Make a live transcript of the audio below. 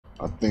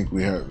I think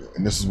we have,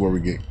 and this is where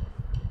we get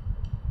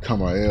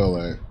Kamael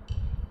at.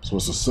 So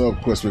it's a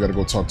sub quest. We got to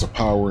go talk to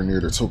Power near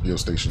the Tokyo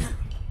station.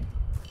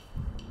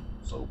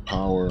 So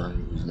Power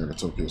is near the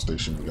Tokyo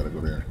station. We got to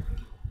go there.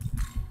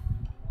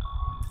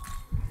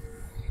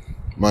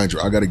 Mind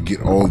you, I got to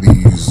get all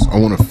these. I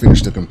want to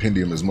finish the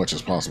compendium as much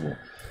as possible.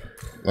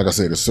 Like I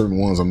said, there's certain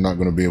ones I'm not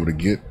going to be able to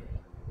get.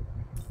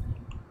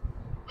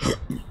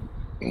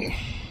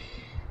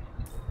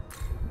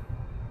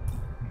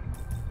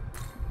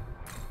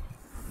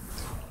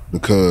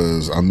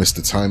 Because I missed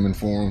the timing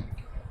for them.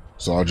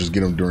 So I'll just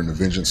get them during the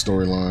Vengeance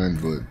storyline.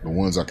 But the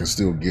ones I can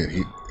still get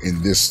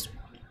in this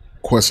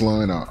quest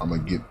line, I'm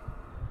gonna get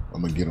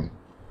them.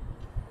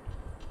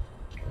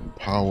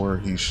 Power,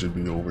 he should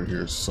be over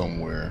here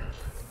somewhere.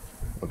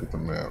 Look at the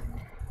map.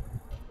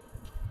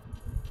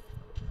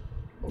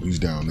 Oh, he's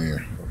down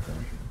there. Okay.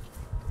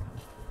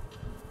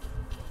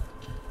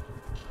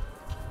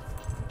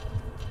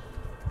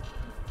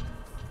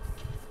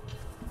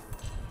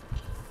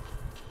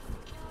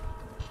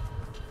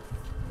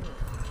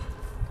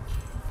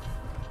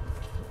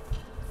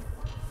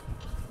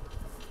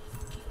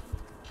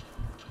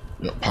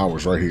 Yep,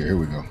 Power's right here. Here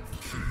we go.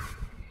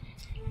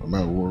 I'm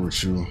at war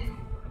with you.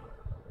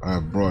 I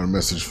have brought a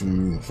message for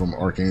you from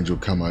Archangel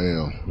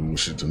Kamael, who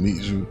wishes to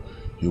meet you.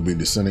 He'll be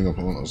descending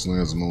upon those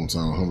lands of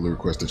Moontown. I humbly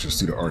request that you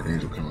see the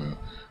Archangel Kamael.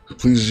 If it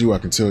pleases you, I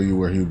can tell you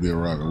where he'll be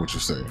arriving. What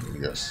you say?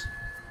 Yes.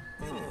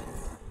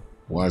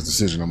 Wise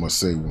decision, I must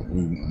say.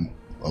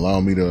 Allow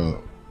me to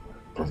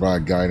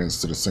provide guidance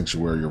to the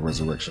sanctuary of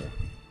resurrection.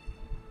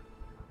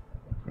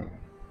 Okay.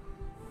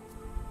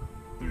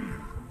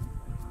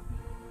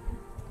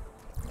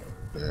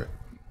 That.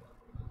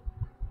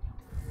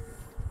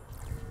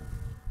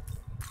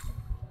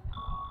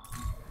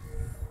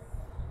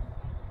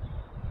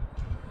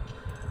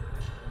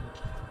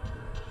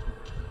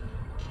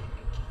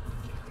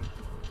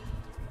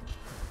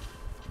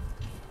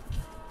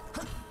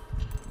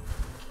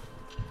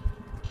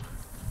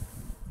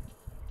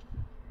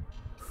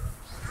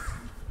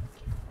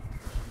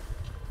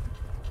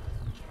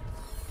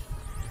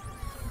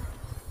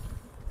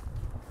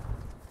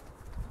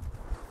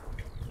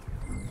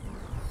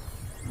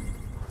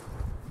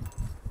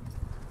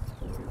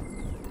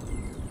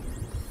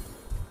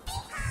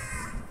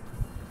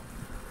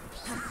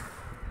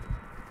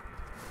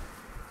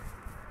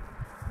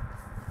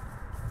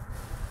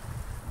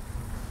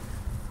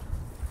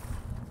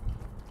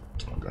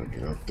 Gotta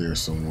get up there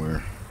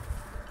somewhere.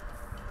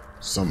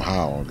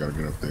 Somehow I gotta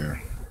get up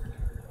there.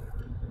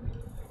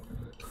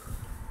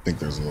 I think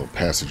there's a little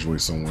passageway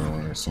somewhere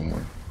on there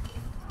somewhere.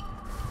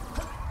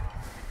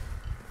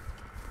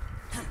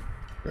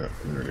 Yeah,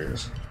 there it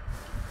is.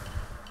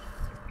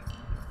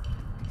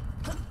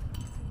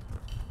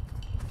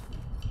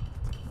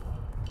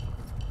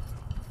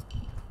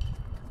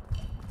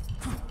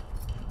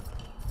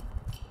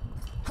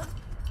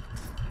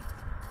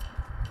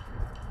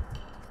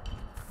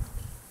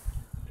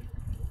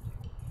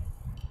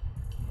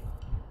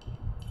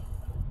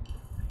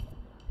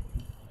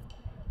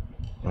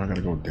 I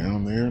gotta go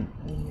down there.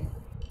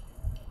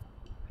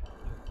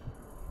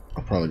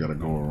 I probably gotta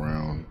go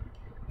around.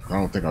 I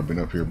don't think I've been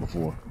up here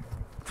before.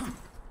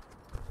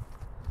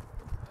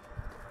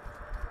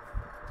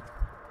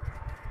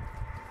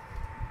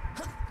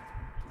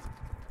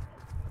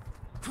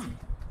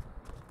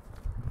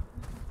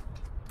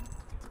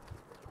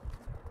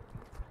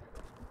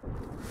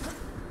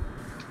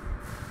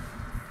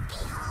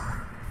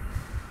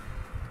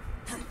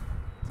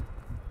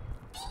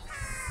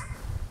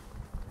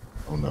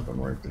 Oh,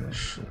 nothing right there.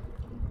 Shit.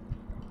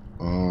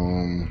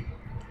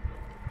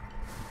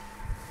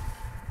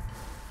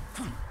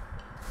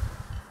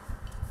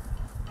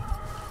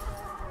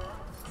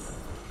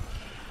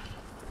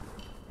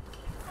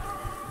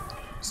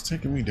 It's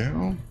taking me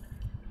down.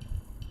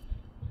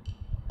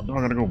 I know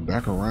I gotta go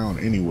back around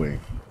anyway.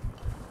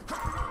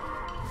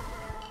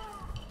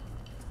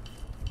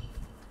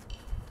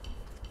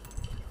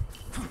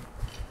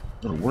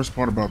 The worst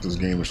part about this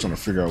game is trying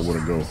to figure out where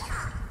to go.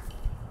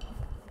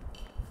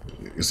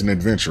 It's an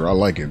adventure. I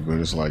like it, but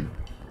it's like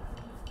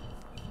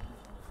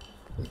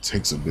it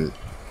takes a bit.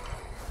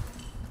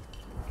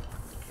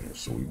 Okay,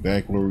 so we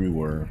back where we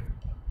were.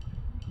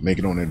 Make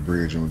it on that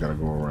bridge, and we gotta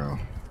go around.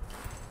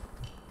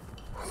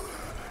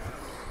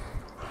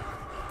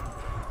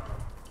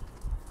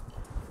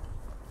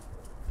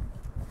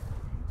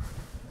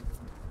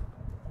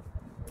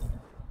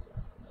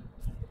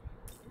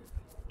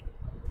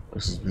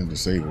 This has been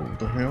disabled. What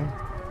the hell?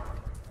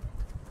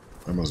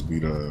 That must be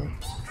the...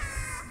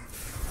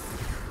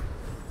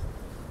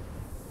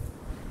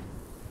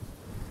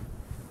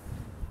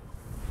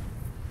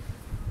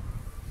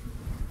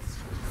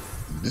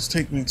 Did this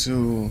take me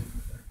to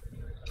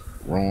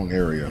wrong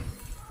area?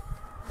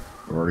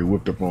 I already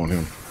whipped up on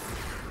him.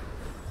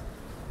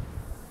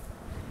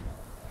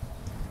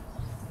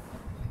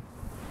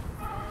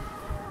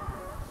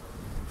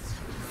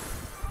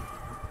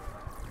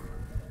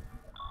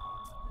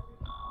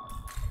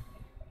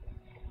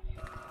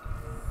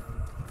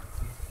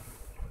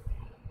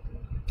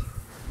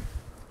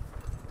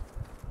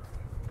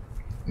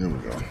 Here we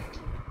go.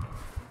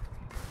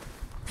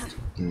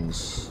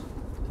 This.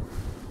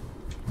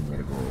 We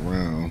gotta go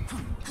around.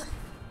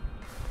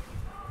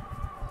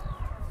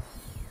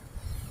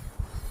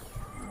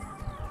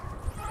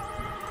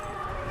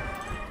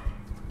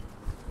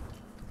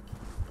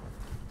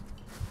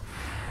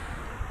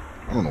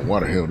 I don't know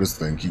why the hell this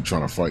thing keep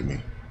trying to fight me.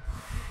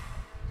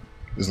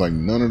 It's like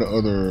none of the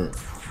other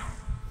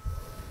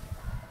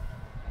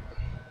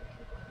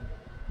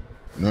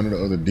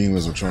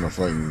demons are trying to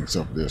fight me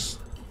except this.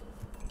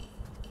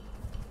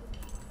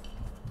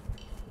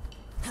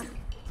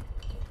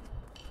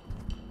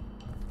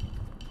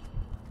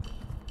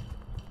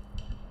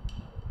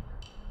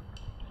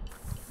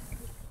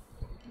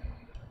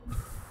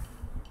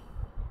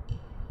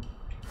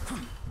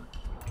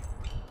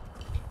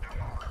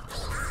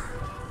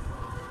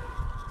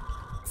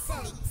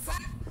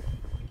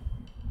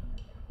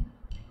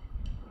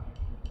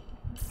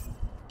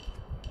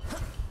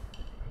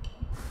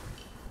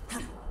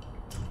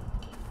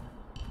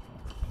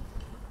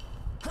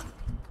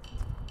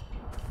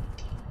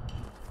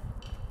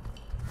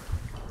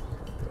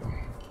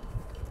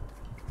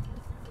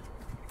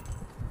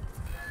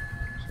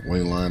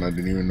 Way line I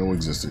didn't even know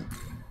existed.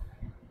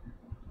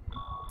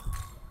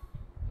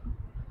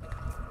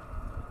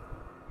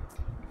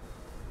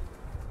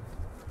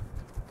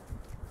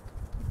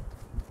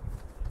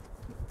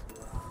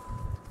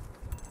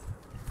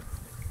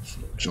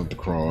 Jumped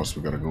across.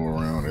 We gotta go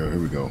around. Here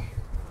we go.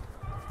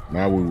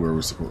 Now we where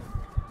we're supposed.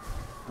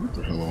 What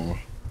the hell on?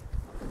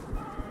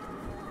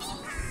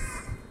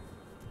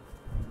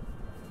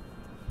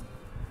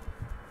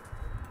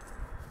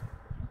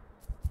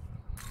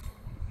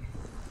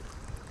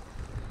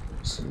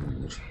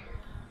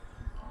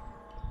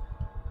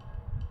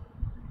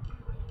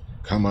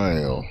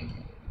 Kamael.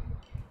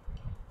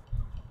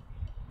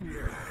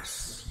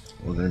 Yes.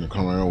 Archangel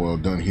Kamael, well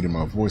done heeding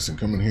my voice and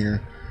coming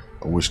here.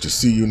 I wish to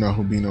see you,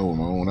 Nahubino, with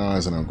my own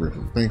eyes, and I'm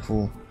grateful and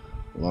thankful.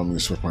 Allow me to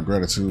express my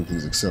gratitude.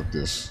 Please accept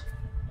this.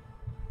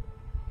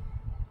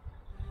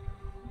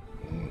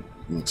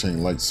 You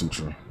attain Light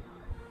Sutra.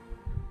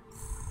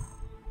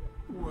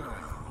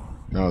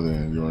 Now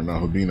then, you are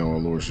Nahubino, our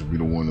Lord should be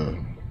the one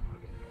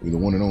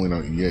and only,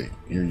 not yet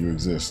here you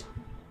exist.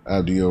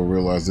 Abdiel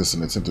realized this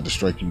and attempted to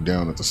strike you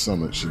down at the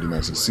summit. She did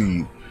not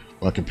succeed.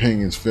 My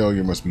companion's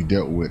failure must be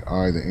dealt with.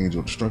 I, the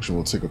Angel of Destruction,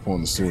 will take upon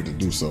the sword to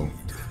do so.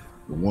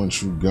 The one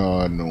true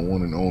God, and the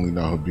one and only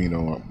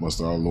Nahubino must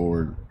be our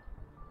Lord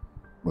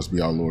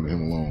and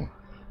him alone.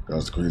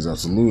 God's decree is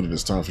absolute. It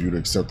is time for you to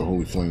accept the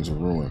holy flames of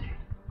ruin.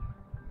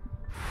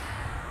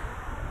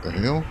 The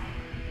hell?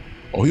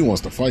 Oh, he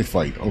wants to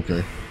fight.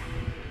 Okay.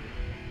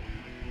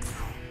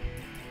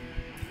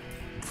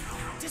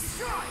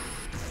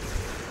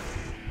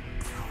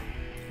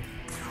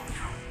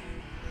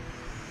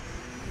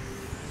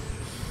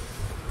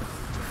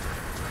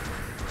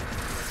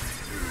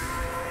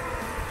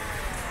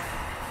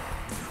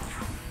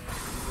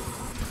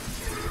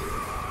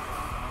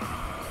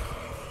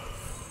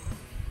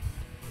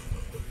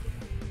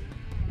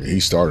 He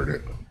started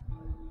it.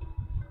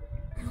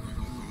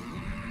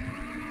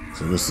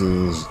 So this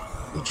is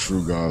the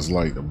true God's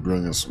light, a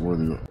brilliance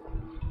worthy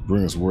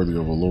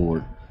of a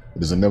Lord.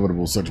 It is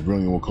inevitable such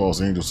brilliance will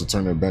cause angels to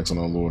turn their backs on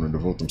our Lord and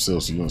devote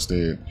themselves to you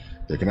instead.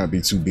 There cannot be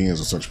two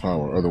beings of such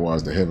power,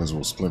 otherwise the heavens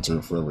will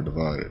splinter, forever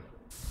divided.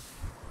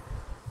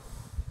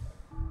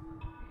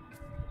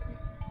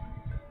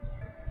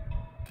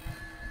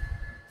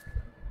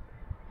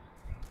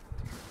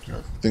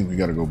 I think we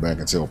got to go back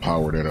and tell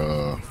Power that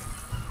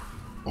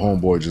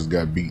homeboy just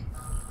got beat.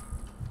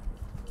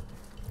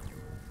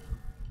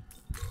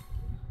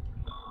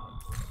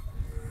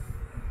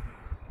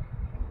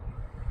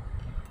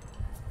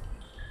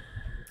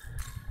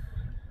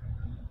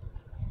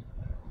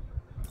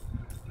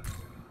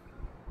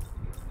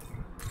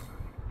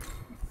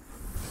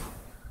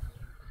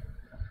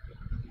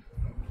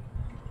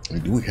 Hey,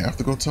 do we have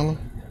to go tell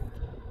him?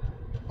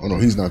 Oh no,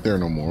 he's not there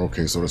no more.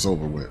 Okay, so it's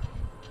over with.